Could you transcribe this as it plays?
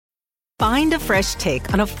Find a fresh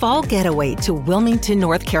take on a fall getaway to Wilmington,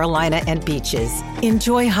 North Carolina and beaches.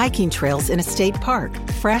 Enjoy hiking trails in a state park,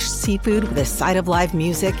 fresh seafood with a side of live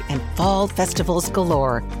music, and fall festivals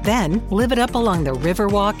galore. Then live it up along the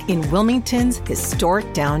Riverwalk in Wilmington's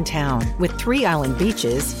historic downtown. With 3 island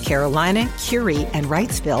beaches, Carolina, Curie, and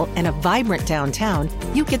Wrightsville, and a vibrant downtown,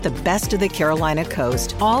 you get the best of the Carolina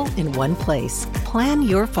coast all in one place. Plan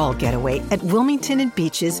your fall getaway at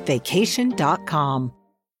WilmingtonandBeachesVacation.com.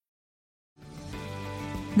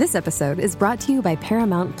 This episode is brought to you by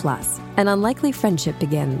Paramount Plus. An unlikely friendship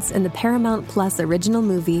begins in the Paramount Plus original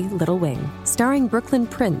movie Little Wing, starring Brooklyn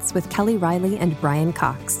Prince with Kelly Riley and Brian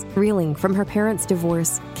Cox. Reeling from her parents'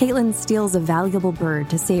 divorce, Caitlin steals a valuable bird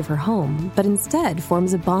to save her home, but instead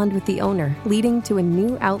forms a bond with the owner, leading to a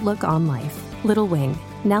new outlook on life. Little Wing,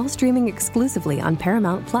 now streaming exclusively on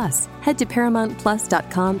Paramount Plus. Head to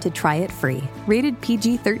ParamountPlus.com to try it free. Rated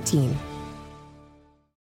PG-13.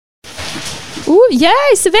 Ooh,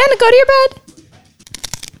 yay! Savannah, go to your bed.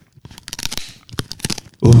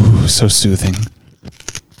 Ooh, so soothing.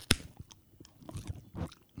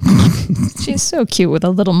 She's so cute with a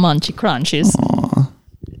little munchy crunchies. Aww.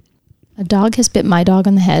 A dog has bit my dog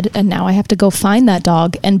on the head, and now I have to go find that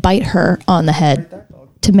dog and bite her on the head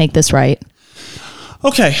to make this right.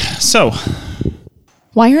 Okay, so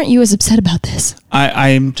why aren't you as upset about this?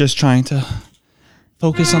 I'm just trying to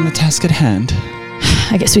focus on the task at hand.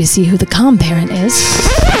 I guess we see who the calm parent is.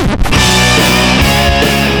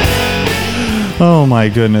 Oh my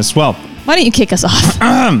goodness. Well, why don't you kick us off?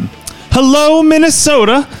 Hello,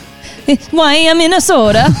 Minnesota. Why am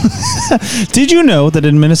Minnesota? Did you know that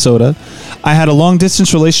in Minnesota, I had a long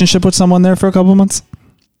distance relationship with someone there for a couple months?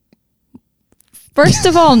 First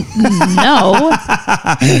of all, no.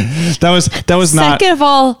 That was not. Second of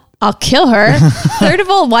all, I'll kill her. Third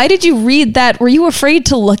of all, why did you read that? Were you afraid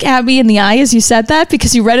to look at me in the eye as you said that?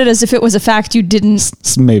 Because you read it as if it was a fact you didn't.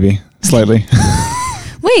 Maybe. Slightly.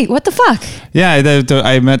 Wait, what the fuck? Yeah,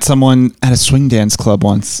 I met someone at a swing dance club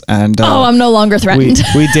once, and I'm no longer threatened.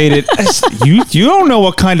 We dated. You don't know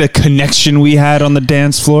what kind of connection we had on the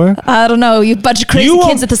dance floor. I don't know. You bunch of crazy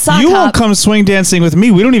kids at the sock hop. You won't come swing dancing with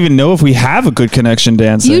me. We don't even know if we have a good connection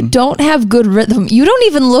dancing. You don't have good rhythm. You don't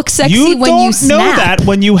even look sexy when you snap. You don't know that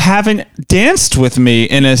when you haven't danced with me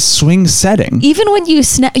in a swing setting. Even when you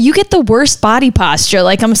snap, you get the worst body posture.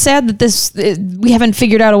 Like, I'm sad that we haven't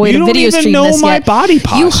figured out a way to video stream this yet. You don't even know my body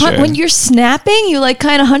posture. When you're snapping, you like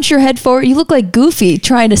kind of hunch your head forward. You look like Goofy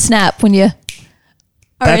trying to snap when you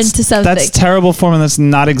are into something. That's terrible form, and that's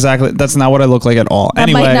not what I look like at all. That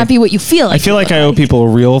anyway, might not be what you feel like. I feel like I owe people a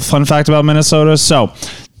real fun fact about Minnesota. So,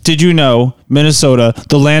 did you know Minnesota,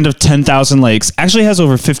 the land of 10,000 lakes, actually has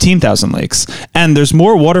over 15,000 lakes? And there's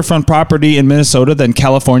more waterfront property in Minnesota than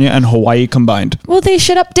California and Hawaii combined. Well, they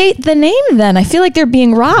should update the name then. I feel like they're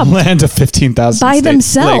being robbed. Land of 15,000 by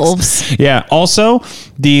themselves. Lakes. Yeah. Also,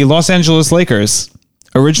 the Los Angeles Lakers,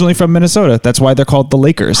 originally from Minnesota. That's why they're called the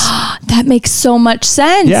Lakers. That makes so much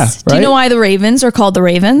sense. Yeah, right? Do you know why the Ravens are called the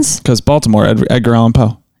Ravens? Because Baltimore, Edgar Allan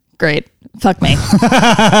Poe. Great. Fuck me.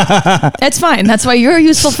 It's fine. That's why you're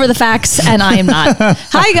useful for the facts and I am not.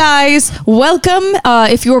 Hi, guys. Welcome.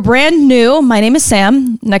 If you're brand new, my name is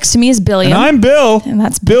Sam. Next to me is Billiam. And I'm Bill. And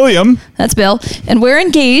that's Billiam. That's Bill. And we're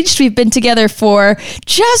engaged. We've been together for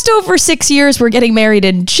just over 6 years. We're getting married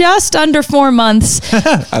in just under 4 months.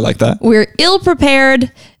 I like that. We're ill-prepared.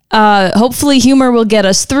 Hopefully humor will get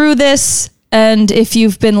us through this. And if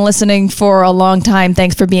you've been listening for a long time,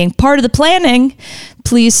 thanks for being part of the planning.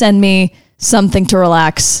 Please send me something to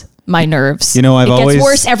relax my nerves. You know, it gets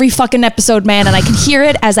worse every fucking episode, man. And I can hear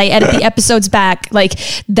it as I edit the episodes back. Like,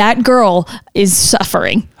 that girl is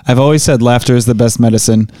suffering. I've always said laughter is the best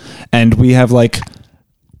medicine. And we have like...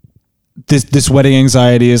 This wedding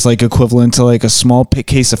anxiety is like equivalent to like a small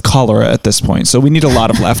case of cholera at this point. So we need a lot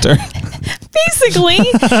of laughter. Basically. And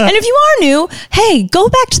if you are new, hey, go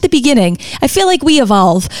back to the beginning. I feel like we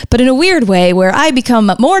evolve, but in a weird way where I become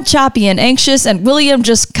more choppy and anxious and William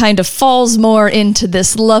just kind of falls more into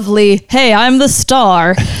this lovely, hey, I'm the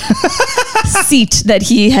star seat that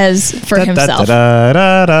he has for himself.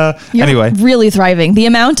 You're anyway, really thriving. The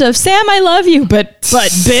amount of Sam, I love you, but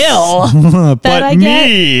Bill, but I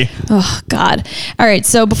me. Oh God. All right.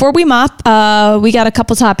 So before we mop, we got a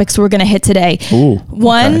couple topics we're going to hit today. Ooh,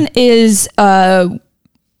 One is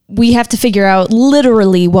we have to figure out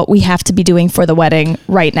literally what we have to be doing for the wedding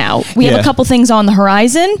right now. We have a couple things on the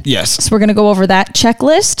horizon. Yes. So we're going to go over that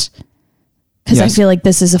checklist. because I Yes. feel like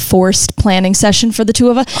this is a forced planning session for the two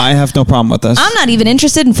of us. I have no problem with this. I'm not even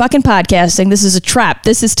interested in fucking podcasting. This is a trap.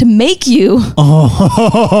 This is to make you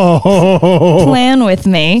plan with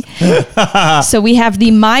me. So we have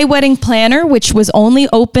the My Wedding Planner, which was only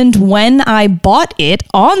opened when I bought it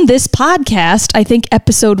on this podcast. I think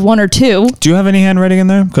episode 1 or 2. Do you have any handwriting in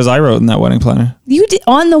there? Because I wrote in that wedding planner. You did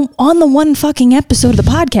on the one fucking episode of the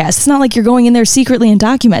podcast. It's not like you're going in there secretly and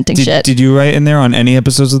documenting shit. Did you write in there on any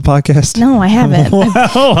episodes of the podcast? No, I haven't. Well,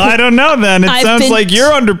 I don't know then. It I've sounds been like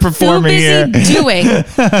you're underperforming too busy here. doing.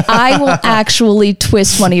 I will actually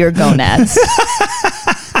twist one of your gonads.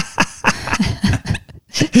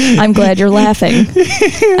 I'm glad you're laughing.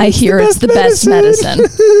 I hear it's the best medicine.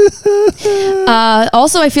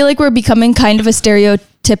 Also, I feel like we're becoming kind of a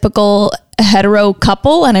stereotypical hetero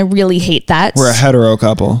couple, and I really hate that. We're a hetero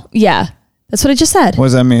couple. Yeah, that's what I just said. What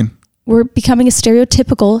does that mean? We're becoming a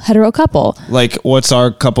stereotypical hetero couple. Like, what's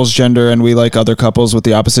our couple's gender and we like other couples with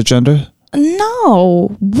the opposite gender?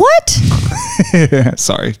 No. What?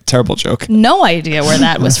 Sorry, terrible joke. No idea where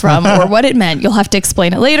that was from or what it meant. You'll have to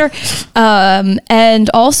explain it later. And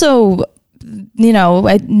also, you know,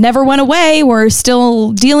 it never went away. We're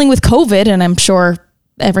still dealing with COVID, and I'm sure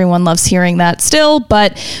everyone loves hearing that still,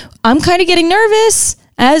 but I'm kind of getting nervous,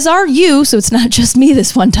 as are you. So it's not just me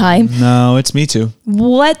this one time. No, it's me too.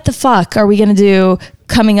 What the fuck are we going to do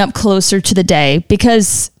coming up closer to the day?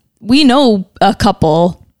 Because we know a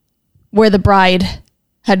couple where the bride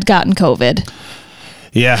had gotten COVID.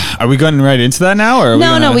 Yeah. Are we going right into that now? Or are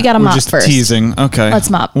No, we got to we're mop just first. teasing. Okay.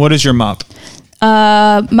 Let's mop. What is your mop?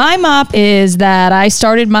 My mop is that I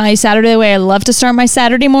started my Saturday the way I love to start my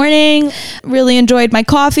Saturday morning. Really enjoyed my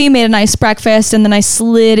coffee, made a nice breakfast, and then I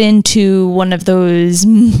slid into one of those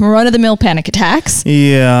run-of-the-mill panic attacks.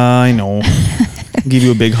 Yeah, I know. Give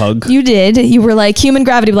you a big hug. You did. You were like, human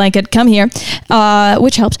gravity blanket, come here,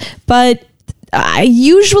 which helps. But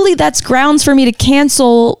usually that's grounds for me to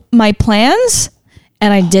cancel my plans,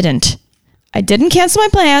 and I didn't. I didn't cancel my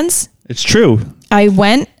plans. It's true. I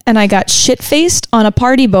went and I got shit-faced on a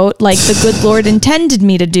party boat like the good Lord intended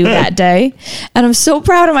me to do that day. And I'm so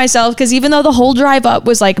proud of myself because even though the whole drive up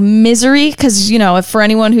was like misery, because, you know, if for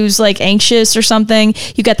anyone who's like anxious or something,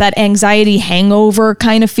 you get that anxiety hangover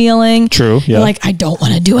kind of feeling. True, yeah. You're like, I don't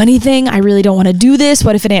want to do anything. I really don't want to do this.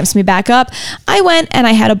 What if it amps me back up? I went and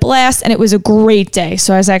I had a blast and it was a great day.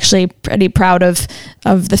 So I was actually pretty proud of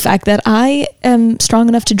the fact that I am strong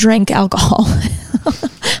enough to drink alcohol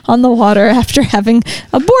on the water after having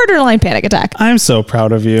a borderline panic attack. I'm so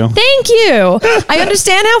proud of you. Thank you. I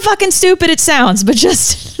understand how fucking stupid it sounds, but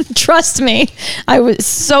just trust me, I was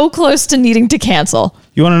so close to needing to cancel.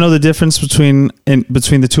 You want to know the difference between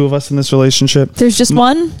the two of us in this relationship? There's just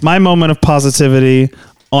one? My moment of positivity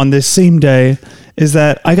on this same day is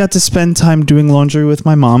that I got to spend time doing laundry with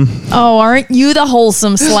my mom. Oh, aren't you the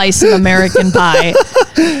wholesome slice of American pie?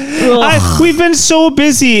 We've been so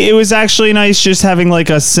busy. It was actually nice just having like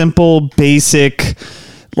a simple, basic,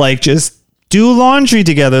 like just do laundry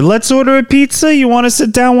together. Let's order a pizza. You want to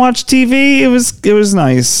sit down, watch TV? It was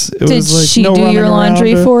nice. It Did was like she no do running your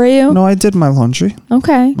laundry around for you? No, I did my laundry.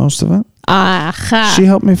 Okay. Most of it. Aha. She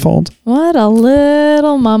helped me fold. What a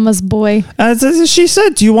little mama's boy. She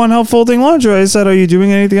said, do you want help folding laundry? I said, are you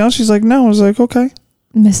doing anything else? She's like, no. I was like, okay.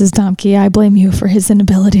 Mrs. Domke, I blame you for his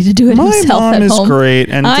inability to do it My himself mom at is home. great.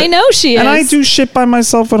 And I know she is. And I do shit by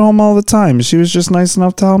myself at home all the time. She was just nice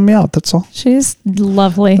enough to help me out. That's all. She's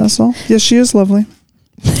lovely. That's all. Yes, she is lovely.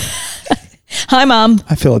 Hi, Mom.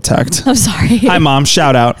 I feel attacked. I'm sorry. Hi, Mom.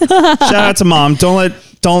 Shout out. Shout out to Mom.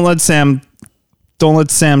 Don't let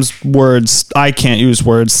Sam's words. I can't use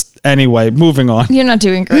words. Anyway, moving on. You're not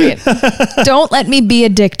doing great. Don't let me be a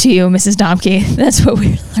dick to you, Mrs. Domke. That's what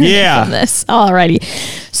we're learning from this. Alrighty.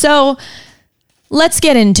 So let's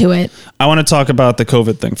get into it. I want to talk about the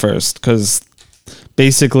COVID thing first, because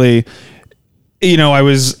basically, you know,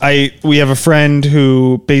 we have a friend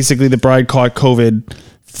who basically the bride caught COVID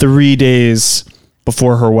 3 days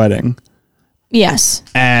before her wedding. Yes.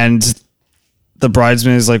 And the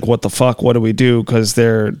bridesmaid is like, what the fuck? What do we do? Because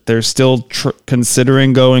they're still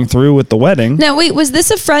considering going through with the wedding. Now, wait, was this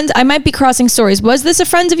a friend? I might be crossing stories. Was this a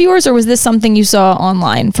friend of yours, or was this something you saw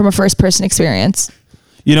online from a first person experience?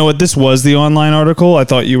 You know what? This was the online article. I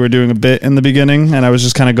thought you were doing a bit in the beginning, and I was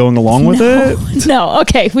just kind of going along with it. No.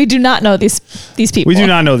 Okay. We do not know these people. We do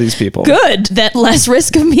not know these people. Good. That less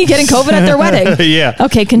risk of me getting COVID at their wedding. Yeah.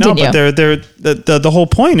 Okay. Continue. No, but the whole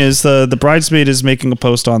point is the bridesmaid is making a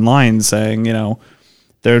post online saying, you know,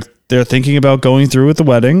 they're thinking about going through with the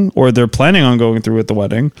wedding, or they're planning on going through with the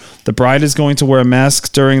wedding. The bride is going to wear a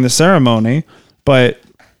mask during the ceremony, but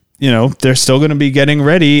they're still going to be getting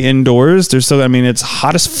ready indoors. They're still, it's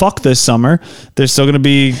hot as fuck this summer. They're still going to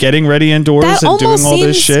be getting ready indoors and doing all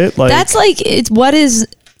this shit. Like, that's like, it's what is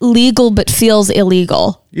legal but feels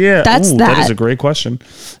illegal. Yeah. That is a great question.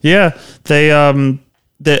 Yeah.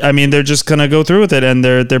 They're just going to go through with it, and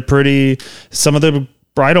they're pretty, some of the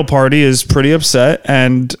bridal party is pretty upset,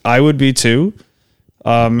 and I would be too.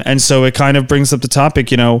 And so it kind of brings up the topic,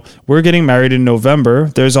 we're getting married in November.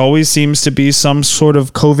 There's always seems to be some sort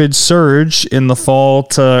of COVID surge in the fall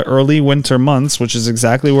to early winter months, which is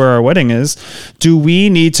exactly where our wedding is. Do we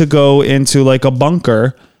need to go into like a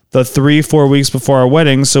bunker the 3-4 weeks before our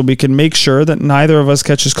wedding so we can make sure that neither of us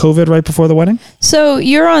catches COVID right before the wedding? So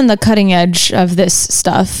you're on the cutting edge of this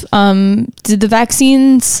stuff. Did the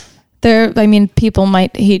vaccines... people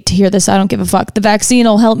might hate to hear this. I don't give a fuck. The vaccine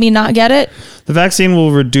will help me not get it. The vaccine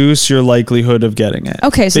will reduce your likelihood of getting it.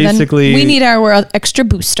 Okay, so basically, then we need our extra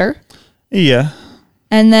booster. Yeah.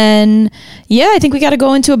 And then, I think we got to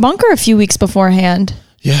go into a bunker a few weeks beforehand.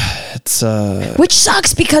 Yeah, it's... Which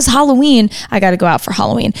sucks because Halloween, I got to go out for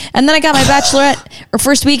Halloween. And then I got my bachelorette or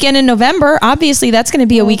first weekend in November. Obviously, that's going to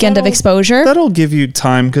be a weekend of exposure. That'll give you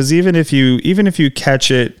time, because even if you catch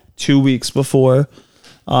it 2 weeks before...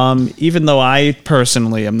 even though I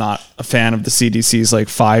personally am not a fan of the CDC's like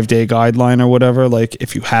 5-day guideline or whatever, like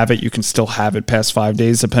if you have it, you can still have it past 5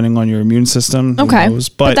 days depending on your immune system. Okay.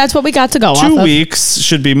 But that's what we got to go off of. 2 weeks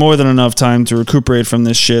should be more than enough time to recuperate from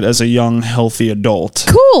this shit as a young, healthy adult.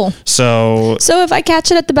 Cool. So if I catch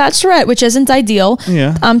it at the bachelorette, which isn't ideal,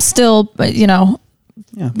 I'm still,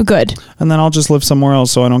 good. And then I'll just live somewhere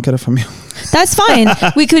else so I don't get it from you. That's fine.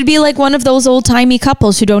 We could be like one of those old-timey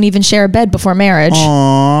couples who don't even share a bed before marriage.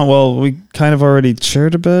 Aw, well, we kind of already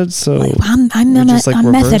shared a bed, so... I'm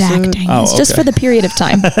method acting. It's just for the period of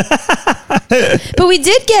time. But we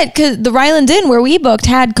did get, because the Ryland Inn where we booked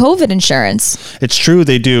had COVID insurance. It's true,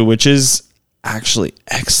 they do, which is actually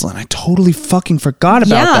excellent. I totally fucking forgot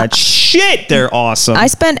about that shit. They're awesome. I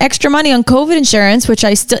spent extra money on COVID insurance, which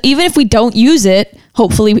I still, even if we don't use it,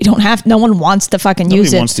 hopefully we don't have, no one wants to fucking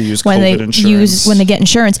use it. Wants to use when they get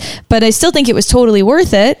insurance, but I still think it was totally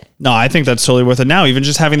worth it. No, I think that's totally worth it now. Even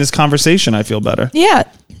just having this conversation, I feel better. Yeah.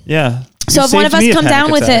 So if one of us come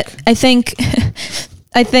down with it, I think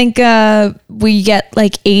we get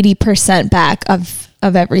like 80% back of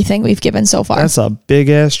everything we've given so far. That's a big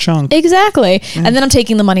ass chunk. Exactly. Yeah. And then I'm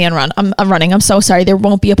taking the money and I'm running. I'm so sorry. There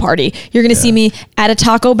won't be a party. You're going to see me at a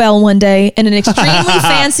Taco Bell one day in an extremely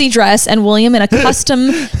fancy dress, and William in a custom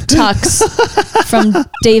tux from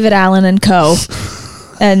David Allen and Co.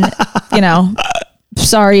 And,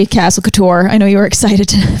 sorry, Castle Couture. I know you were excited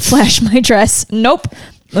to flash my dress. Nope.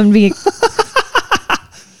 I'm going to be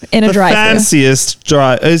in a drive-thru. Fanciest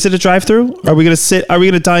drive. Is it a drive-thru? Are we going to sit? Are we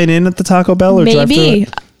going to dine in at the Taco Bell or maybe?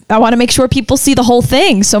 I want to make sure people see the whole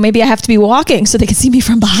thing, so maybe I have to be walking so they can see me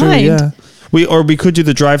from behind. Sure, yeah. We could do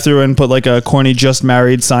the drive-thru and put like a corny "just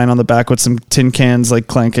married" sign on the back with some tin cans like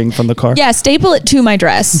clanking from the car. Yeah, staple it to my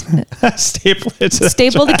dress.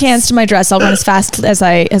 Staple the cans to my dress. I'll run as fast as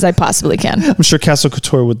I possibly can. I'm sure Castle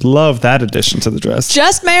Couture would love that addition to the dress.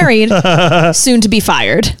 Just married, soon to be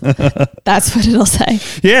fired. That's what it'll say.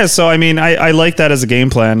 Yeah, so I like that as a game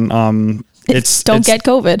plan. Don't get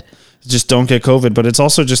COVID. Just don't get COVID, but it's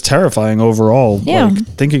also just terrifying overall. Yeah. Like,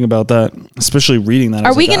 thinking about that, especially reading that.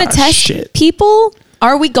 Are we going to test people?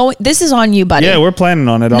 Are we going? This is on you, buddy. Yeah, we're planning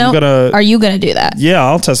on it. Are you going to do that? Yeah,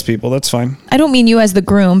 I'll test people. That's fine. I don't mean you as the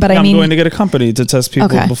groom, but I'm going to get a company to test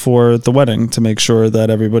people before the wedding to make sure that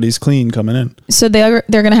everybody's clean coming in. So they're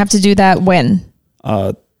going to have to do that when?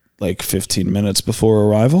 Like 15 minutes before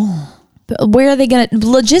arrival. Where are they going to,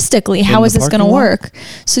 logistically, how is this going to work?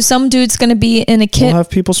 So some dude's going to be in a kit. We'll have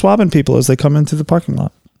people swabbing people as they come into the parking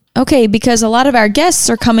lot. Okay, because a lot of our guests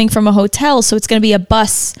are coming from a hotel, so it's going to be a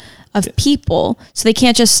bus of people. So they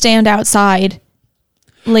can't just stand outside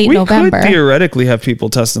November. We could theoretically have people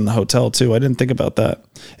test in the hotel too. I didn't think about that.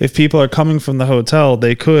 If people are coming from the hotel,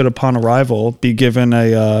 they could, upon arrival, be given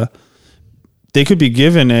a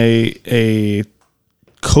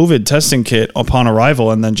COVID testing kit upon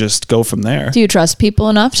arrival and then just go from there. Do you trust people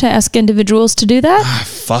enough to ask individuals to do that?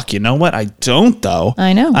 Fuck, you know what? I don't, though.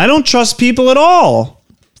 I know. I don't trust people at all.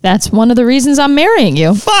 That's one of the reasons I'm marrying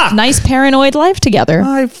you. Fuck. Nice paranoid life together.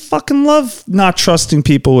 I fucking love not trusting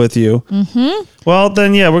people with you. Mm-hmm. Well,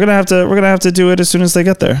 then, yeah, we're gonna have to do it as soon as they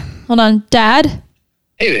get there. Hold on, Dad.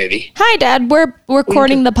 Hey, baby. Hi, Dad. We're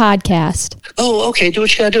recording the podcast. Oh, okay. Do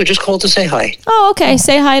what you gotta do. Just call to say hi. Oh, okay.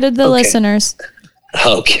 Say hi to the listeners.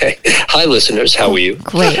 Okay. Hi, listeners. How are you?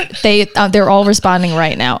 Great. They're all responding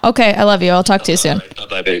right now. Okay. I love you. I'll talk to you soon. Right,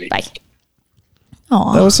 bye-bye, baby. Bye.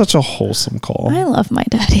 Aw. That was such a wholesome call. I love my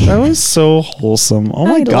daddy. That was so wholesome. Oh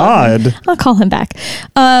my I love God. him. I'll call him back.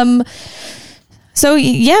 So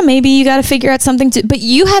yeah, maybe you got to figure out something but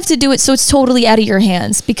you have to do it so it's totally out of your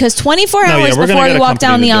hands, because 24 hours before you walk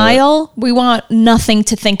down the aisle, we want nothing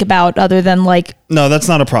to think about other than like. No, that's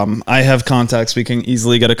not a problem. I have contacts. We can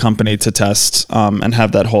easily get a company to test and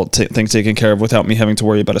have that whole thing taken care of without me having to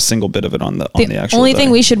worry about a single bit of it on the actual only day.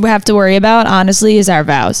 thing we should have to worry about, honestly, is our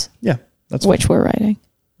vows. Yeah, that's which we're writing.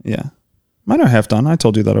 Yeah. Mine are half done. I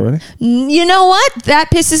told you that already. You know what? That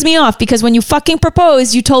pisses me off, because when you fucking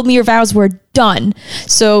proposed, you told me your vows were done.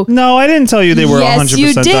 So no, I didn't tell you they were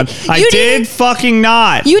 100% done. I did fucking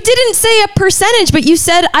not. You didn't say a percentage, but you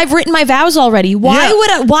said I've written my vows already. Why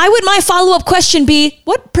would my follow-up question be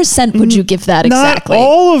what percent would you give that exactly? Not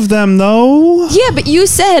all of them though. Yeah, but you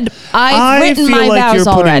said I've written my vows already. I feel like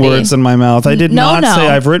you're putting words in my mouth. I did not say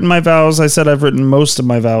I've written my vows. I said I've written most of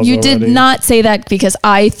my vows already. You did not say that, because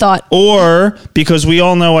I thought, or because we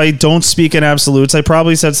all know I don't speak in absolutes. I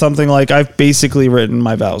probably said something like I've basically written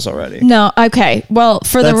my vows already. No, okay. Well,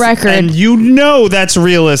 for the record, and you know that's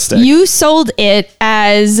realistic. You sold it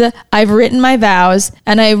as I've written my vows,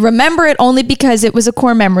 and I remember it only because it was a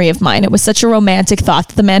core memory of mine. It was such a romantic thought.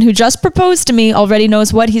 The man who just proposed to me already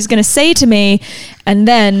knows what he's going to say to me, and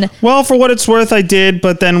then... Well, for what it's worth, I did,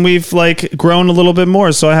 but then we've like grown a little bit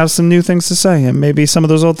more, so I have some new things to say, and maybe some of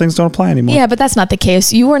those old things don't apply anymore. Yeah, but that's not the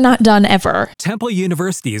case. You were not done ever. Temple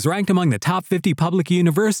University is ranked among the top 50 public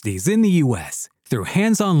universities in the U.S. Through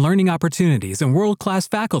hands-on learning opportunities and world-class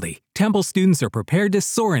faculty, Temple students are prepared to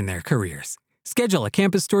soar in their careers. Schedule a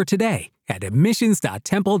campus tour today at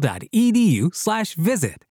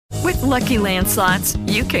admissions.temple.edu/visit. With Lucky Land Slots,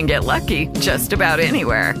 you can get lucky just about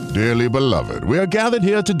anywhere. Dearly beloved, we are gathered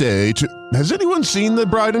here today to... Has anyone seen the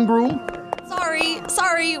bride and groom?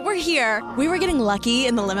 Sorry, we're here. We were getting lucky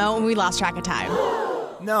in the limo and we lost track of time.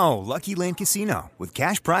 No, Lucky Land Casino, with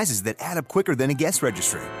cash prizes that add up quicker than a guest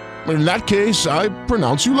registry. In that case, I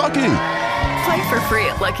pronounce you lucky. Play for free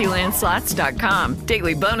at LuckyLandSlots.com.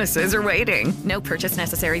 Daily bonuses are waiting. No purchase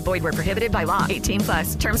necessary. Void where prohibited by law.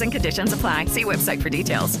 18+. Terms and conditions apply. See website for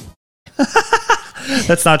details.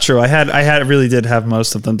 That's not true. I really did have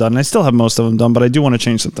most of them done. I still have most of them done, but I do want to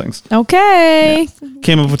change some things. Okay. Yeah.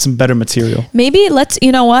 Came up with some better material. Maybe let's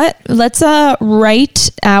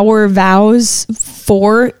write our vows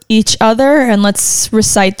for each other, and let's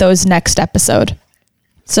recite those next episode.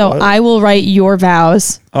 So what? I will write your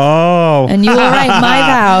vows. Oh. And you will write my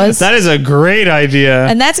vows. That is a great idea.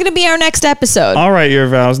 And that's going to be our next episode. I'll write your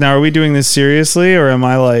vows. Now, are we doing this seriously, or am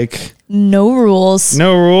I like... No rules.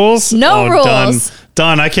 No rules? No rules.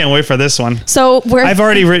 Done. I can't wait for this one. So I've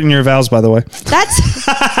already written your vows, by the way. That's...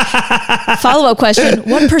 Follow-up question.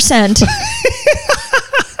 What percent...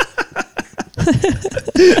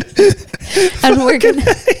 And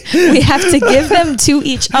we have to give them to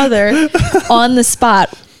each other on the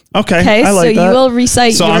spot. Okay, I like so that. you will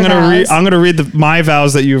recite your vows. I'm gonna read my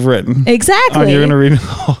vows that you've written. Exactly. You're gonna read.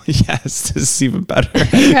 Oh yes, this is even better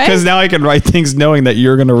because now I can write things knowing that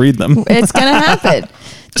you're gonna read them. It's gonna happen.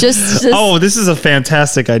 Just. Oh, this is a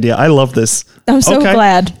fantastic idea. I love this. I'm so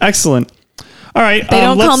glad. Excellent. All right. They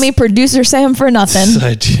don't call me Producer Sam for nothing.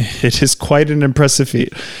 It is quite an impressive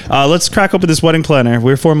feat. Let's crack open this wedding planner.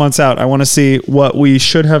 We're 4 months out. I want to see what we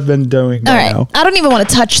should have been doing by now. I don't even want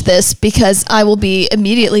to touch this because I will be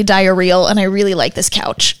immediately diarrheal, and I really like this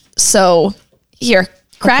couch. So here,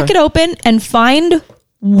 crack it open and find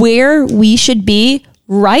where we should be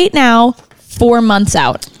right now 4 months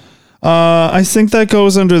out. I think that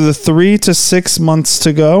goes under the 3 to 6 months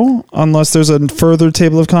to go, unless there's a further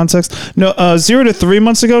table of context. No, 0 to 3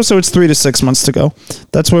 months ago, so it's 3 to 6 months to go.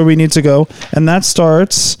 That's where we need to go, and that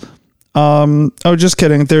starts. Just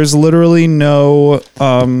kidding. There's literally no.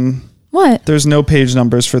 What? There's no page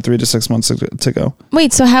numbers for 3 to 6 months to go.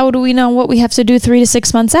 Wait, so how do we know what we have to do 3 to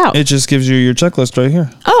 6 months out? It just gives you your checklist right here.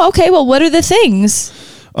 Oh, okay. Well, what are the things?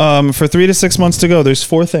 For 3 to 6 months to go, there's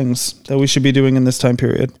 4 things that we should be doing in this time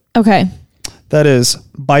period. Okay. That is,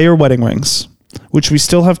 buy your wedding rings, which we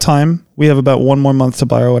still have time. We have about 1 more month to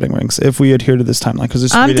buy our wedding rings if we adhere to this timeline.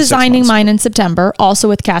 Because I'm designing mine in September, also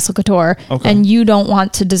with Castle Couture, and you don't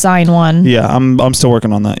want to design one. Yeah, I'm still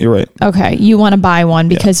working on that. You're right. Okay, you want to buy one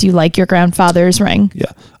because you like your grandfather's ring.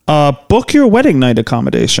 Yeah. Book your wedding night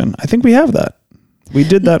accommodation. I think we have that. We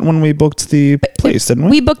did that when we booked the place, didn't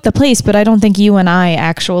we? We booked the place, but I don't think you and I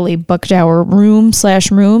actually booked our rooms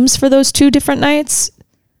for those 2 different nights.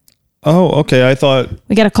 Oh, okay. I thought...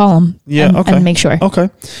 We got to call them and make sure. Okay.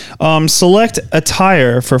 Select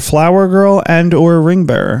attire for flower girl and or ring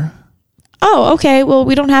bearer. Oh, okay. Well,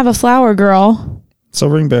 we don't have a flower girl. So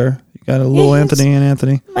ring bearer. You Got a little Anthony and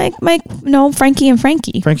Anthony. Frankie and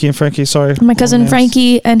Frankie. Frankie and Frankie, sorry. My cousin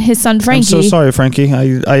Frankie and his son Frankie. I'm so sorry, Frankie.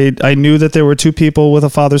 I knew that there were two people with a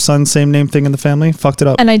father-son, same name thing in the family. Fucked it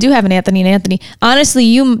up. And I do have an Anthony and Anthony. Honestly,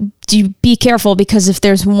 you be careful, because if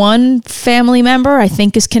there's one family member I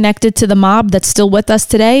think is connected to the mob that's still with us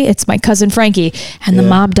today, it's my cousin Frankie. And the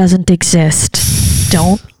mob doesn't exist.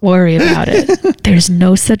 Don't worry about it. There's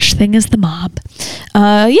no such thing as the mob.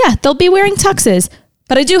 They'll be wearing tuxes.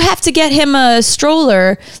 But I do have to get him a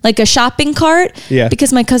stroller, like a shopping cart,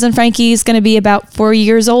 because my cousin Frankie is going to be about 4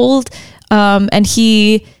 years old, and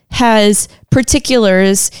he has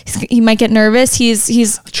particulars. He might get nervous.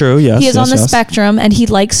 He's true. Yes, he is on the spectrum, and he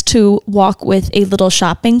likes to walk with a little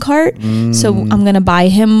shopping cart. So I'm going to buy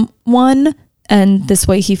him one, and this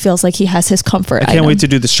way he feels like he has his comfort. I can't wait to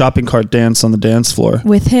do the shopping cart dance on the dance floor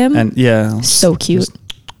with him. And so cute.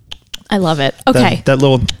 I love it. Okay, that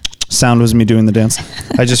little sound was me doing the dance.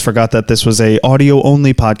 I just forgot that this was a audio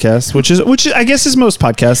only podcast, which I guess is most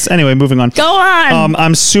podcasts. Anyway, moving on. Go on.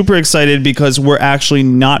 I'm super excited because we're actually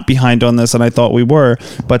not behind on this, and I thought we were.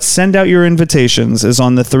 But Send Out Your Invitations is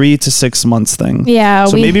on the 3 to 6 months thing. Yeah.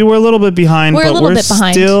 So maybe we're a little bit behind, but we're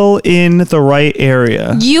still in the right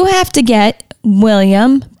area. You have to get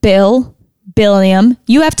Billiam.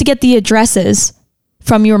 You have to get the addresses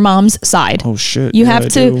from your mom's side. Oh shit. You have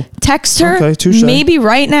to text her maybe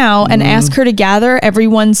right now and ask her to gather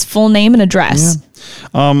everyone's full name and address.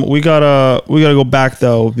 Yeah. We gotta go back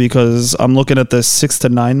though, because I'm looking at the 6 to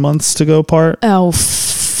 9 months to go part. Oh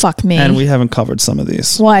fuck me. And we haven't covered some of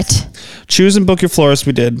these. What? Choose and book your florist.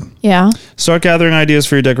 We did. Yeah. Start gathering ideas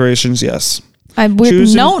for your decorations. Yes.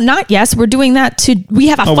 Not yes. We're doing that we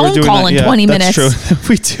have a phone call in 20 minutes. That's true.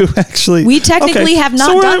 We do actually. We technically have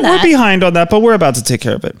not done that. We're behind on that, but we're about to take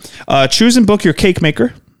care of it. Choose and book your cake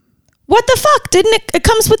maker. What the fuck? Didn't it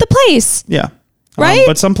comes with the place? Yeah. Right?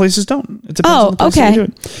 But some places don't. It depends on the place that you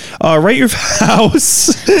do it. Write your house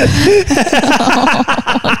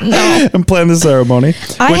and plan the ceremony,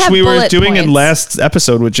 which we were doing in last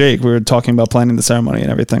episode with Jake. We were talking about planning the ceremony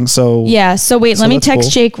and everything. So yeah. So wait, let me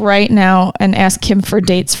text Jake right now and ask him for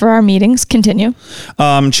dates for our meetings. Continue.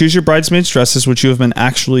 Choose your bridesmaids' dresses, which you have been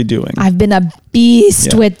actually doing. I've been a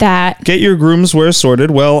beast with that. Get your groom's wear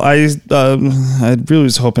sorted. Well, I really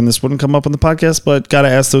was hoping this wouldn't come up on the podcast, but gotta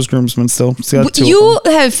ask those groomsmen still.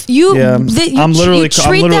 I'm literally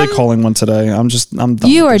calling one today. I'm done.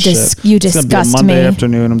 You with this shit. You disgust me. It's gonna be a Monday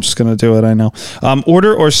afternoon. I'm just gonna do it. I know.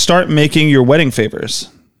 Order or start making your wedding favors.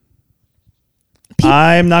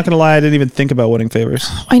 I'm not going to lie. I didn't even think about wedding favors.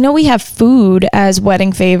 I know we have food as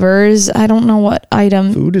wedding favors. I don't know what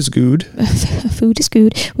item. Food is good. Food is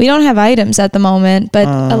good. We don't have items at the moment, but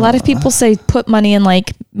a lot of people say put money in,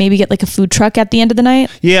 like maybe get like a food truck at the end of the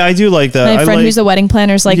night. Yeah, I do like that. My friend who's a wedding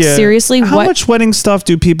planner is like, seriously, how much wedding stuff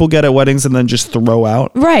do people get at weddings and then just throw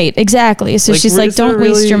out? Right, exactly. So she's like, don't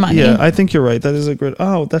waste your money. Yeah, I think you're right. That is a great.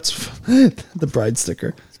 Oh, that's the bride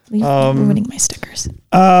sticker. Ruining my stickers.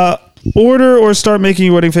 Order or start making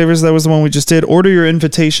your wedding favors. That was the one we just did. Order your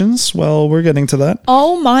invitations. Well, we're getting to that.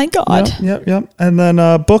 Oh my God. Yep. And then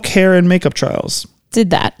book hair and makeup trials. Did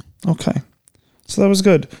that. Okay. So that was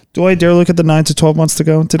good. Do I dare look at the 9 to 12 months to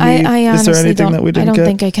go? Is there anything that we didn't get? I don't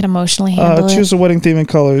think I can emotionally handle it. Choose a wedding theme and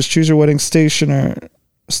colors. Choose your wedding stationer.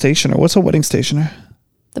 What's a wedding stationer?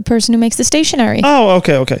 The person who makes the stationery. Oh,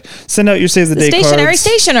 okay. Send out your save the day cards.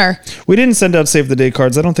 Stationer. We didn't send out save the day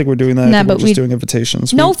cards. I don't think we're doing that. We're just doing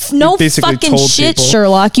invitations. No fucking shit, people.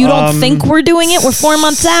 Sherlock. You don't think we're doing it? We're 4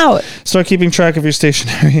 months out. Start keeping track of your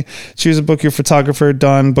stationery. Choose a book your photographer.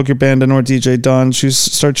 Done. Book your band and or DJ. Done.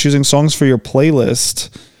 Start choosing songs for your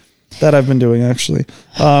playlist. That I've been doing, actually.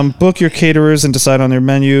 Book your caterers and decide on your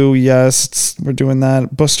menu. Yes, we're doing that.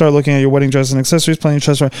 Start looking at your wedding dress and accessories, planning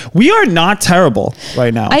your dress. We are not terrible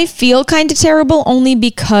right now. I feel kind of terrible only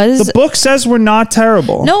because... The book says we're not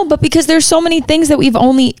terrible. No, but because there's so many things that we've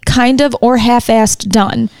only kind of or half-assed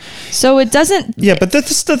done. So it doesn't... Yeah, but the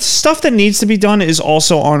stuff that needs to be done is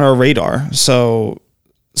also on our radar. So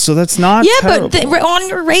that's not terrible. But on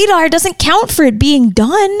your radar doesn't count for it being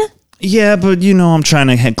done. Yeah, but I'm trying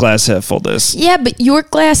to glass half full this. Yeah, but your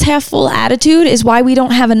glass half full attitude is why we don't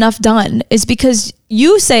have enough done. Is because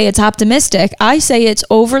you say it's optimistic. I say it's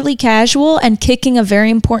overly casual and kicking a very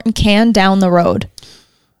important can down the road.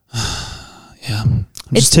 Yeah.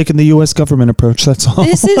 I'm just taking the U.S. government approach. That's all.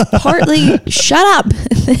 This is partly, shut up.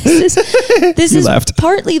 This is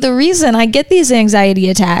partly the reason I get these anxiety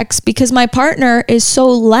attacks, because my partner is so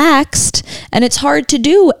laxed and it's hard to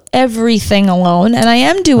do everything alone. And I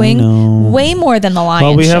am doing way more than the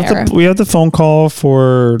lion's share. We have the phone call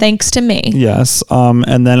for... Thanks to me. Yes.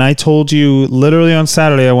 And then I told you literally on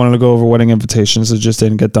Saturday, I wanted to go over wedding invitations. It just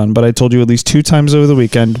didn't get done. But I told you at least 2 times over the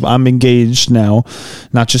weekend, I'm engaged now,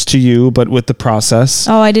 not just to you, but with the process.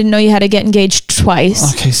 Oh, I didn't know you had to get engaged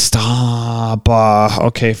twice. Okay, stop.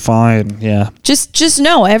 Okay, fine. Yeah. Just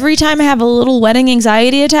know, every time I have a little wedding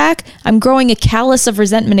anxiety attack, I'm growing a callus of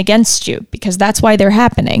resentment against you, because that's why they're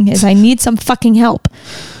happening, is I need some fucking help.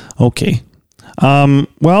 Okay.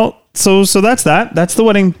 Well, so that's that. That's the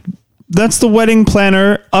wedding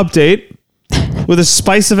planner update with a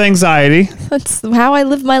spice of anxiety. That's how I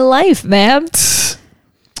live my life, man.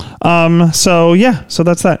 So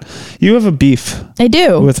that's that. You have a beef. I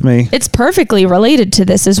do. With me. It's perfectly related to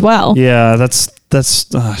this as well. Yeah, that's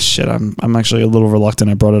shit. I'm actually a little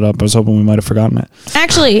reluctant I brought it up. I was hoping we might have forgotten it.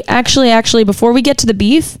 Actually, before we get to the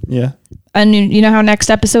beef. Yeah. And you know how next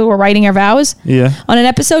episode we're writing our vows? Yeah. On an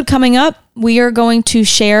episode coming up, we are going to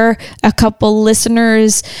share a couple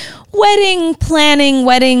listeners' wedding planning,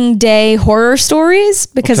 wedding day horror stories,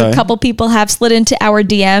 because a couple people have slid into our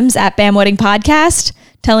DMs at BAM Wedding Podcast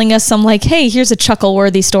telling us some hey, here's a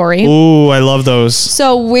chuckle-worthy story. Ooh, I love those.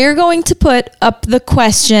 So we're going to put up the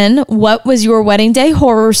question, what was your wedding day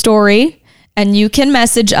horror story? And you can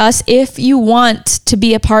message us if you want to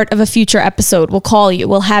be a part of a future episode. We'll call you.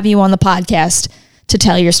 We'll have you on the podcast to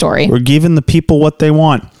tell your story. We're giving the people what they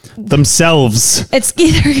want. Themselves. It's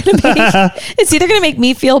either gonna make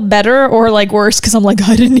me feel better or worse, because I'm I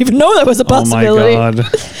didn't even know that was a possibility. Oh my God.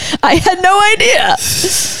 I had no idea.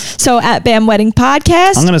 So at BAM Wedding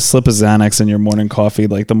Podcast, I'm gonna slip a Xanax in your morning coffee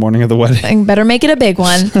the morning of the wedding. Better make it a big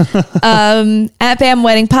one. At BAM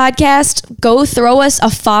Wedding Podcast, go throw us a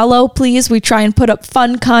follow, please. We try and put up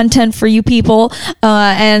fun content for you people,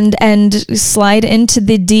 and slide into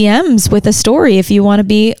the DMs with a story if you want to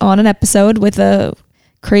be on an episode with a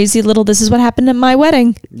crazy little "this is what happened at my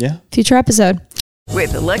wedding" future episode.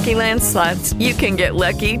 With the Lucky Land Slots, you can get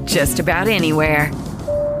lucky just about anywhere.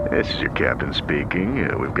 This is your captain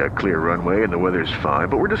speaking. We've got clear runway and the weather's fine,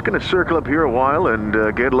 but we're just going to circle up here a while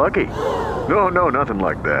and get lucky. No, nothing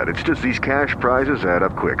like that. It's just these cash prizes add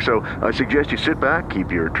up quick. So I suggest you sit back,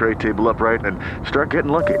 keep your tray table upright, and start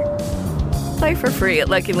getting lucky. Play for free at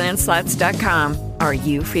LuckyLandSlots.com. Are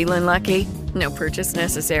you feeling lucky? No purchase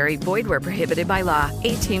necessary. Void where prohibited by law.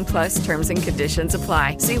 18+ terms and conditions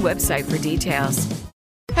apply. See website for details.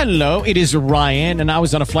 Hello, it is Ryan, and I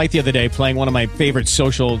was on a flight the other day playing one of my favorite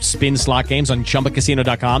social spin slot games on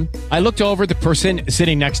ChumbaCasino.com. I looked over at the person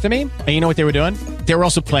sitting next to me, and you know what they were doing? They were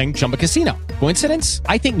also playing Chumba Casino. Coincidence?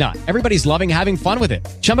 I think not. Everybody's loving having fun with it.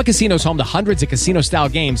 Chumba Casino is home to hundreds of casino-style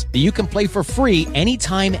games that you can play for free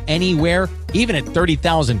anytime, anywhere, even at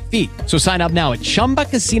 30,000 feet. So sign up now at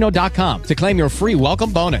ChumbaCasino.com to claim your free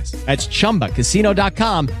welcome bonus. That's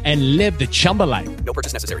ChumbaCasino.com and live the Chumba life. No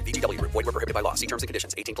purchase necessary. VGW. Void where prohibited by law. See terms and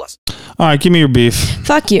conditions. 18+. All right, give me your beef.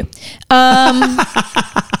 Fuck you.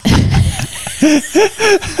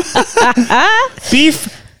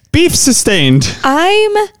 Beef sustained.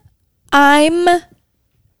 I'm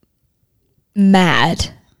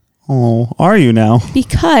mad. Oh, are you now?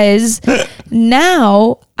 Because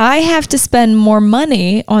now I have to spend more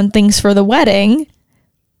money on things for the wedding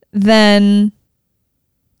than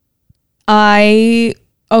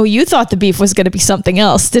Oh, you thought the beef was going to be something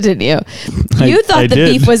else, didn't you? You thought the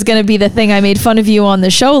beef was going to be the thing I made fun of you on the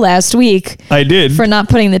show last week. I did. For not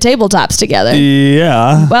putting the tabletops together.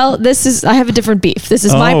 Yeah. Well, I have a different beef. This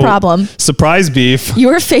is my problem. Surprise beef.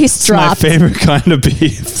 Your face dropped. My favorite kind of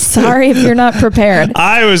beef. Sorry if you're not prepared.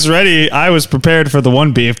 I was ready. I was prepared for the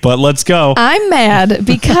one beef, but let's go. I'm mad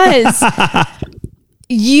because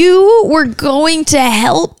you were going to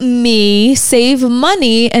help me save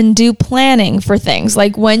money and do planning for things.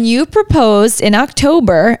 Like when you proposed in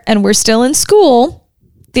October and we're still in school,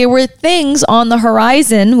 there were things on the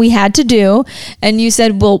horizon we had to do. And you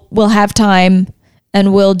said, we'll have time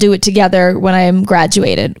and we'll do it together when I'm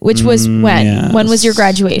graduated, which was when? Yes. When was your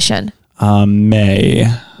graduation? May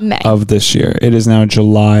of this year. It is now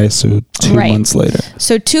July, so 2 months later.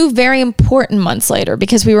 So 2 very important months later,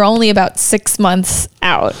 because we were only about 6 months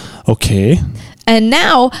out. Okay. And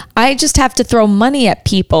now I just have to throw money at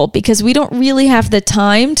people because we don't really have the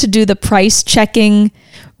time to do the price checking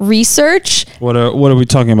research. What are we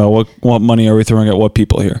talking about? What money are we throwing at what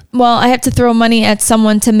people here? Well, I have to throw money at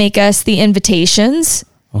someone to make us the invitations.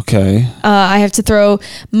 Okay. I have to throw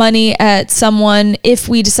money at someone if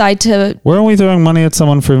we decide to. Weren't we throwing money at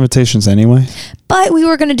someone for invitations anyway? But we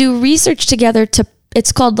were going to do research together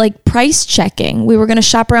it's called like price checking. We were going to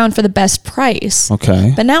shop around for the best price.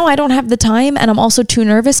 Okay. But now I don't have the time and I'm also too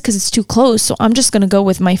nervous because it's too close. So I'm just going to go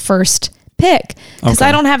with my first pick because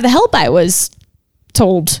I don't have the help I was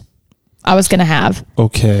told I was going to have.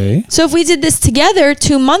 Okay. So if we did this together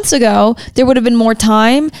 2 months ago, there would have been more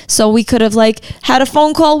time. So we could have like had a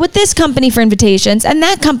phone call with this company for invitations and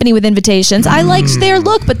that company with invitations. I liked their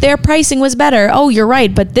look, but their pricing was better. Oh, you're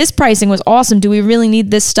right. But this pricing was awesome. Do we really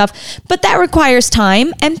need this stuff? But that requires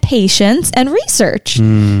time and patience and research.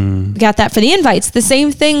 We got that for the invites. The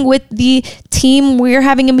same thing with the team we're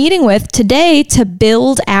having a meeting with today to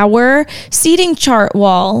build our seating chart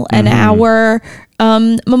wall and our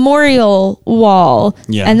memorial wall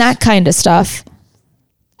and that kind of stuff.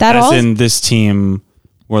 As in this team,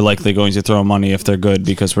 we're likely going to throw money if they're good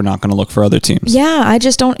because we're not going to look for other teams. Yeah, I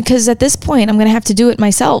just don't, because at this point I'm going to have to do it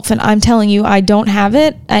myself. And I'm telling you, I don't have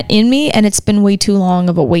it in me and it's been way too long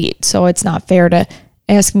of a wait. So it's not fair to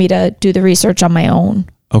ask me to do the research on my own.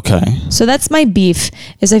 Okay. So that's my beef,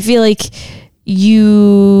 is I feel like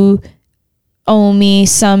you owe me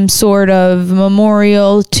some sort of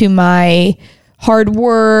memorial to my hard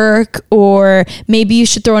work, or maybe you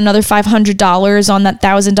should throw another $500 on that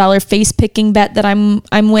 $1,000 face picking bet that I'm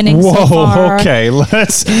winning. Whoa, so far. Okay,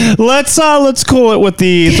 let's cool it with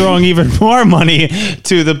the throwing even more money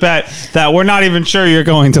to the bet that we're not even sure you're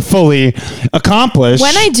going to fully accomplish.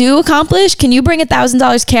 When I do accomplish, can you bring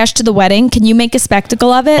 $1,000 cash to the wedding? Can you make a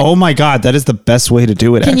spectacle of it? Oh my God, that is the best way to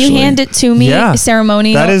do it. Can you hand it to me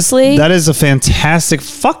ceremoniously? That is a fantastic.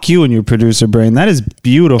 Fuck you and your producer brain. That is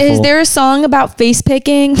beautiful. Is there a song about face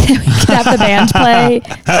picking that we could have the band play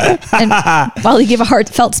and while you give a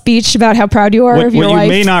heartfelt speech about how proud you are of your wife? What you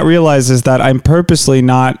may not realize is that I'm purposely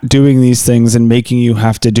not doing these things and making you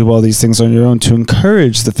have to do all these things on your own to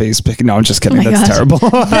encourage the face picking. No, I'm just kidding. That's terrible.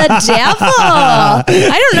 The devil.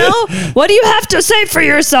 I don't know. What do you have to say for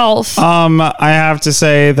yourself? I have to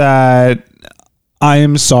say that I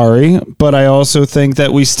am sorry, but I also think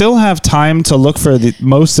that we still have time to look for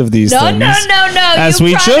most of these things. No. As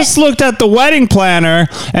we just looked at the wedding planner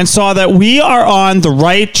and saw that we are on the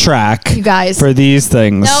right track, you guys, for these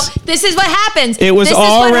things. No, this is what happens. It was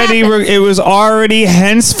already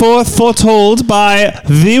henceforth foretold by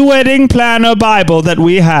the wedding planner Bible that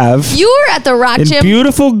we have. You were at the rock in gym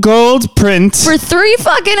beautiful gold print for 3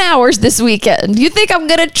 fucking hours this weekend. You think I'm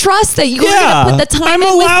gonna trust that you're gonna put the time I'm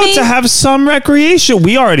in with me? allowed to have some recreation.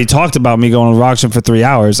 We already talked about me going to rock gym for 3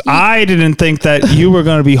 hours. I didn't think that you were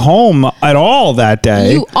going to be home at all that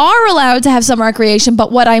day. You are allowed to have some recreation,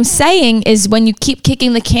 but what I'm saying is when you keep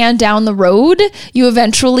kicking the can down the road, you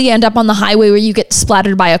eventually end up on the highway where you get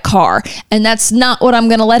splattered by a car. And that's not what I'm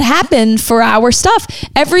going to let happen for our stuff.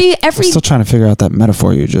 I'm still trying to figure out that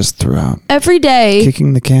metaphor you just threw out. Every day.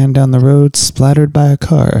 Kicking the can down the road, splattered by a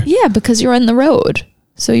car. Yeah, because you're in the road.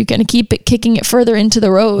 So you're going to keep it kicking it further into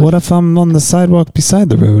the road. What if I'm on the sidewalk beside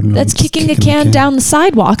the road? That's kicking a can down the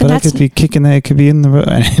sidewalk. But and I could be kicking it. It could be in the road.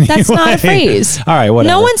 Anyway. That's not a phrase. All right,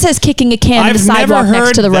 whatever. No one says kicking a can in the sidewalk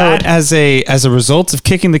next to the road. I've never heard that as a result of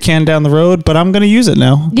kicking the can down the road, but I'm going to use it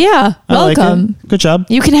now. Yeah, welcome. Like good job.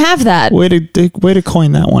 You can have that. Way to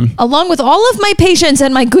coin that one. Along with all of my patience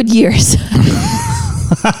and my good years.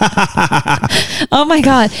 Oh my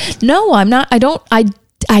God. No, I'm not.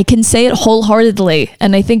 I can say it wholeheartedly,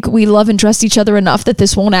 and I think we love and trust each other enough that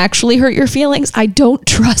this won't actually hurt your feelings. I don't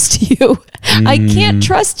trust you. I can't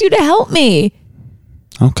trust you to help me.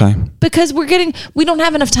 Okay. Because we don't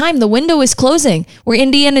have enough time. The window is closing. We're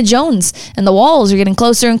Indiana Jones, and the walls are getting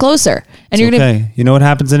closer and closer. And it's okay. You know what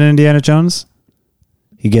happens in Indiana Jones?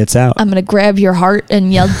 He gets out. I'm going to grab your heart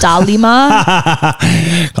and yell, Dalima.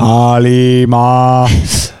 Dalima.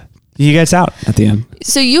 He gets out at the end.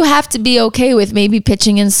 So you have to be okay with maybe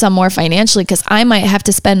pitching in some more financially, because I might have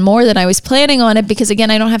to spend more than I was planning on it because, again,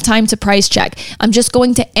 I don't have time to price check. I'm just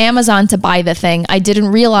going to Amazon to buy the thing. I didn't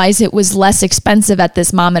realize it was less expensive at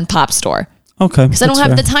this mom and pop store. Okay. Because I don't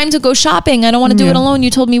have the time to go shopping. I don't want to do it alone. You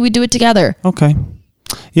told me we'd do it together. Okay.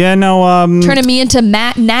 Yeah, no. Turning me into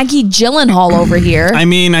Naggy Gyllenhaal over here. I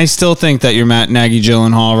mean, I still think that you're Naggy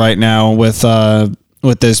Gyllenhaal right now with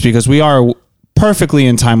this, because we are perfectly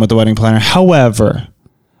in time with the wedding planner. However,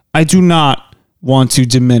 I do not want to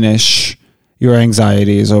diminish your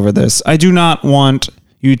anxieties over this. I do not want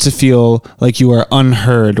you to feel like you are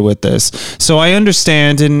unheard with this. So I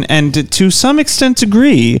understand and to some extent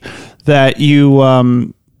agree that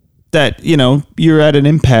you're at an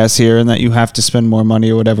impasse here and that you have to spend more money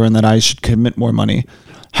or whatever, and that I should commit more money.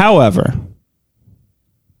 However,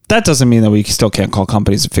 that doesn't mean that we still can't call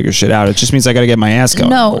companies and figure shit out. It just means I got to get my ass going.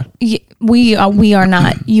 No, we are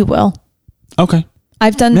not. You will. Okay.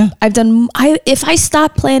 If I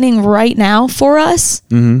stop planning right now for us,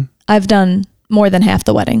 I've done more than half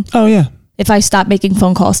the wedding. Oh, yeah. If I stop making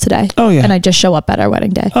phone calls today. Oh, yeah. And I just show up at our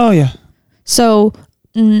wedding day. Oh, yeah. So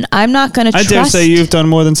I'm not going to trust. I dare say you've done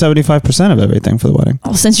more than 75% of everything for the wedding.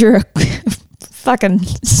 Well, since you're a fucking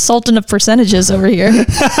sultan of percentages over here.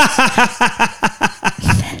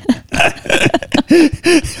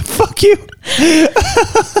 Fuck you.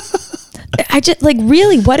 I just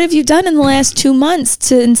really, what have you done in the last 2 months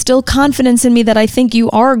to instill confidence in me that I think you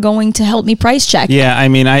are going to help me price check? Yeah, I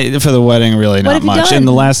mean, for the wedding, really not much. In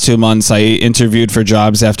the last 2 months, I interviewed for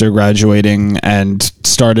jobs after graduating and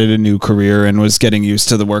started a new career and was getting used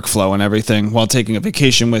to the workflow and everything while taking a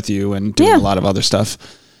vacation with you and doing a lot of other stuff.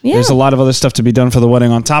 Yeah. There's a lot of other stuff to be done for the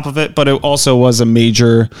wedding on top of it, but it also was a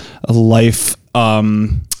major life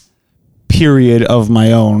period of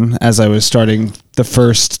my own as I was starting the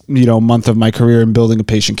first, month of my career and building a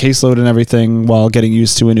patient caseload and everything while getting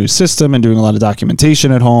used to a new system and doing a lot of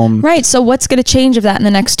documentation at home. Right. So what's going to change of that in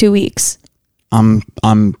the next 2 weeks?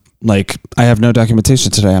 I have no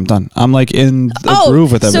documentation today. I'm done. I'm in the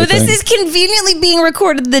groove with everything. So this is conveniently being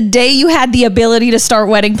recorded the day you had the ability to start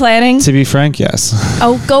wedding planning? To be frank, yes.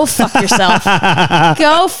 Oh, go fuck yourself.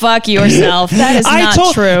 Go fuck yourself. That is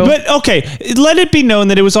not true. But okay, let it be known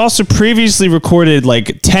that it was also previously recorded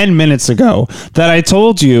 10 minutes ago that I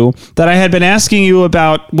told you that I had been asking you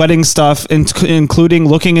about wedding stuff, including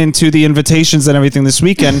looking into the invitations and everything this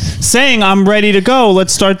weekend, saying I'm ready to go.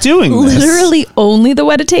 Let's start doing this. Literally only the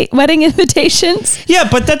wedding invitations? Yeah,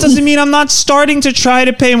 but that doesn't mean I'm not starting to try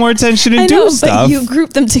to pay more attention and do stuff. But you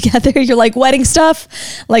group them together. You're like, wedding stuff,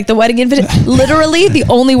 like the wedding invitation. Literally, the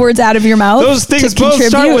only words out of your mouth. Those things both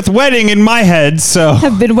start with wedding in my head, so.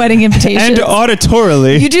 Have been wedding invitations. And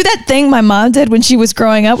auditorily. You do that thing my mom did when she was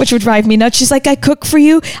growing up, which would drive me nuts. She's like, I cook for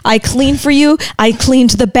you. I clean for you. I cleaned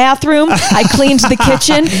the bathroom. I cleaned the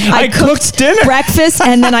kitchen. I cooked dinner. Breakfast,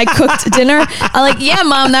 and then I cooked dinner. I'm like, yeah,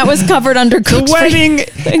 Mom, that was covered under cooked. The wedding,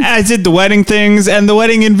 I did the wedding things and the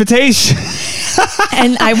wedding invitation.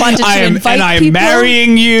 And I wanted to invite people. And I'm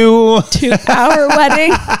marrying you. To our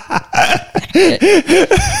wedding. I'm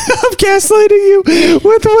gaslighting you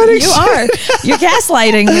with wedding. You are. You're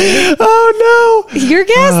gaslighting me. Oh, no. You're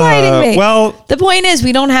gaslighting me. Well, the point is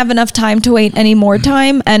we don't have enough time to wait any more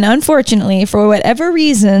time. And unfortunately, for whatever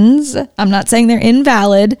reasons, I'm not saying they're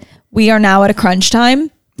invalid, we are now at a crunch time.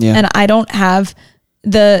 Yeah. And I don't have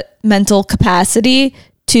the mental capacity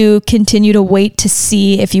to continue to wait to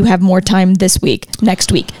see if you have more time this week,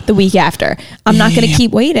 next week, the week after. I'm not going to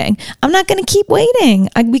keep waiting.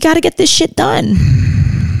 We got to get this shit done.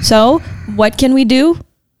 So what can we do?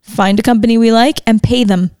 Find a company we like and pay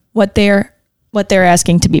them what they're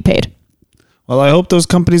asking to be paid. Well, I hope those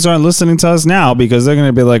companies aren't listening to us now because they're going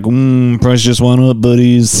to be like, price just went up,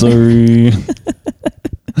 buddies. Sorry.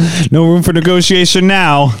 No room for negotiation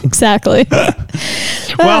now. Exactly.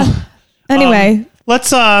 Well, anyway,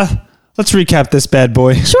 let's recap this bad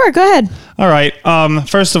boy. Sure, go ahead. All right.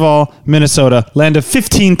 First of all, Minnesota, land of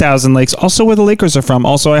 15,000 lakes, also where the Lakers are from.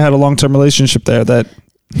 Also, I had a long-term relationship there that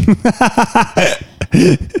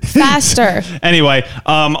faster. Anyway,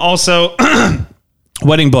 also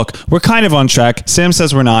wedding book. We're kind of on track. Sam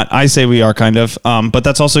says we're not. I say we are kind of. But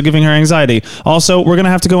that's also giving her anxiety. Also, we're going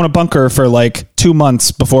to have to go in a bunker for 2 months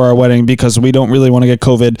before our wedding because we don't really want to get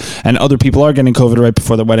COVID and other people are getting COVID right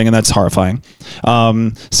before the wedding and that's horrifying.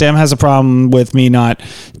 Sam has a problem with me not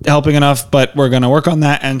helping enough, but we're going to work on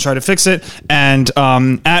that and try to fix it. And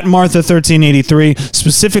at Martha1383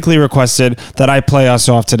 specifically requested that I play us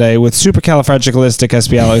off today with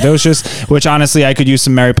supercalifragilisticexpialidocious, which honestly I could use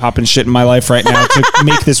some Mary Poppins shit in my life right now to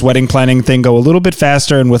make this wedding planning thing go a little bit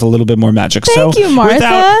faster and with a little bit more magic. Thank you,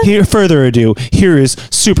 Martha. Without further ado, here is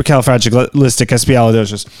supercalifragilisticexpialidocious.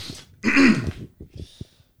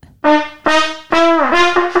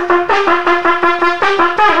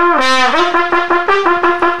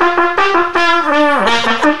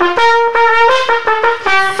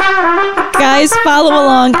 Guys, follow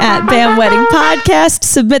along at BAM Wedding Podcast.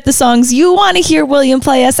 Submit the songs you want to hear William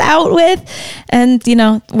play us out with. And,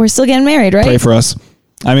 we're still getting married, right? Pray for us.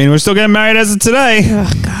 I mean, we're still getting married as of today. Oh,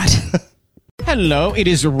 God. Hello, it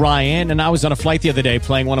is Ryan, and I was on a flight the other day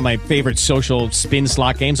playing one of my favorite social spin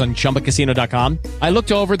slot games on ChumbaCasino.com. I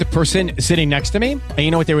looked over at the person sitting next to me, and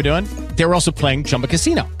you know what they were doing? They were also playing Chumba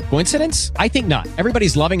Casino. Coincidence? I think not.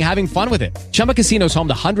 Everybody's loving having fun with it. Chumba Casino is home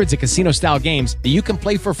to hundreds of casino-style games that you can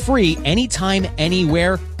play for free anytime,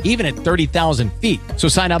 anywhere, even at 30,000 feet. So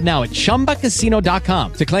sign up now at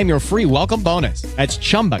ChumbaCasino.com to claim your free welcome bonus. That's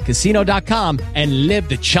ChumbaCasino.com and live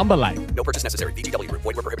the Chumba life. No purchase necessary. VGW. Void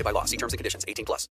where prohibited by law. See terms and conditions. 18+.